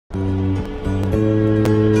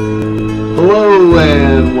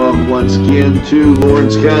gentlemen, welcome once again to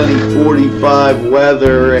Lawrence County 45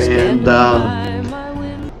 weather. And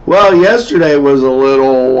well, yesterday was a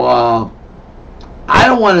little I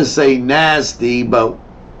don't want to say nasty, but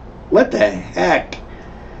what the heck.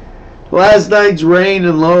 Last night's rain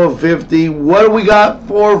and low of 50. What do we got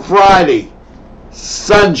for Friday?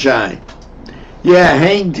 Sunshine. Yeah,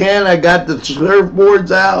 hang 10. I got the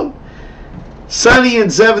surfboards out. Sunny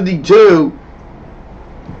and 72.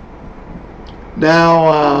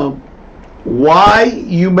 Now, why,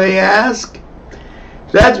 you may ask?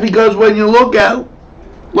 That's because when you look at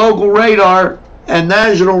local radar and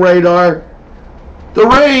national radar, the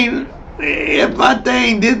rain, if not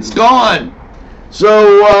tamed, it's gone.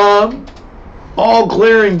 So, all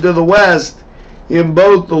clearing to the west in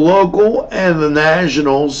both the local and the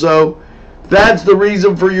national. So, that's the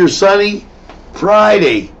reason for your sunny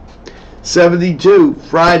Friday. 72.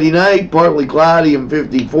 Friday night, partly cloudy and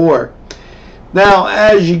 54. Now,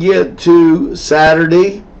 as you get to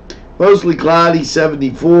Saturday, mostly cloudy,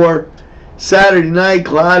 74. Saturday night,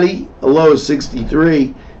 cloudy, a low of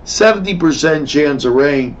 63. 70% chance of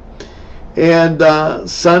rain. And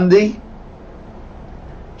Sunday,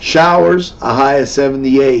 showers, a high of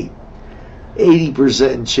 78.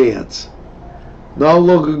 80% chance. Not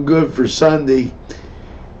looking good for Sunday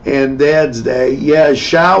and Dad's Day. Yeah,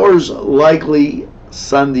 showers likely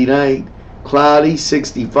Sunday night. Cloudy,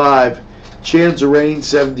 65. Chance of rain,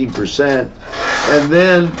 70%. And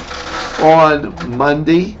then on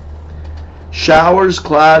Monday, showers,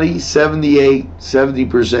 cloudy, 78,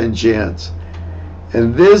 70% chance.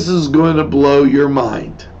 And this is going to blow your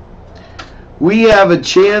mind. We have a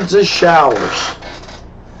chance of showers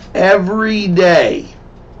every day.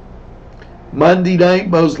 Monday night,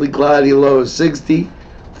 mostly cloudy, low of 60,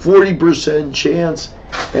 40% chance.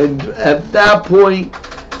 And at that point,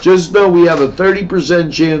 just know we have a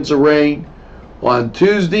 30% chance of rain on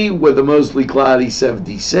Tuesday with a mostly cloudy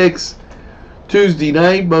 76. Tuesday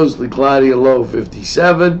night, mostly cloudy, a low of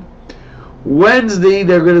 57. Wednesday,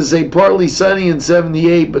 they're going to say partly sunny and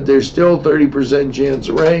 78, but there's still 30% chance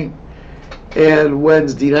of rain. And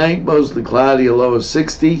Wednesday night, mostly cloudy, a low of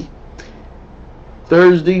 60.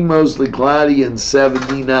 Thursday, mostly cloudy and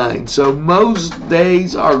 79. So most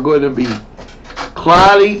days are going to be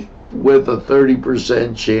cloudy with a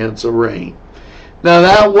 30% chance of rain. Now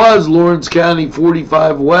that was Lawrence County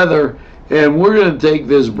 45 weather, and we're going to take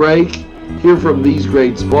this break, hear from these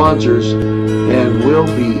great sponsors, and we'll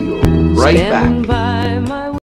be right back.